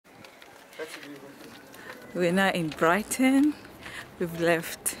We're now in Brighton. We've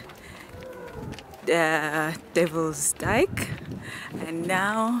left Devil's Dyke and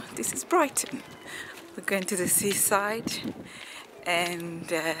now this is Brighton. We're going to the seaside and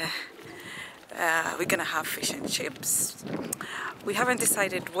we're gonna have fish and chips. We haven't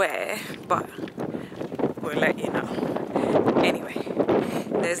decided where, but we'll let you know. Anyway,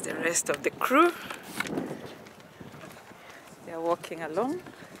 there's the rest of the crew. They're walking along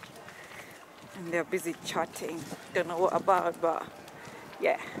and they're busy chatting. Don't know what about, but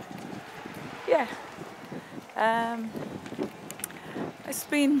yeah.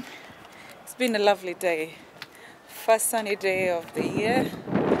 It's been a lovely day. First sunny day of the year.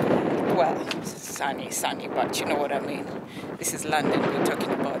 Well, sunny, but you know what I mean. This is London we're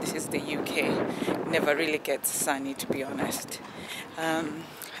talking about. This is the UK. Never really gets sunny, to be honest.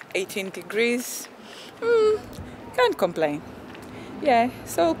 18 degrees. Can't complain. Yeah,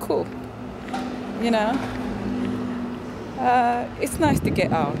 so cool. You know, it's nice to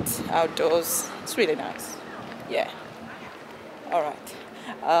get outdoors. It's really nice. Yeah. All right.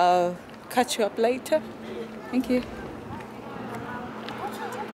 I'll catch you up later. Thank you.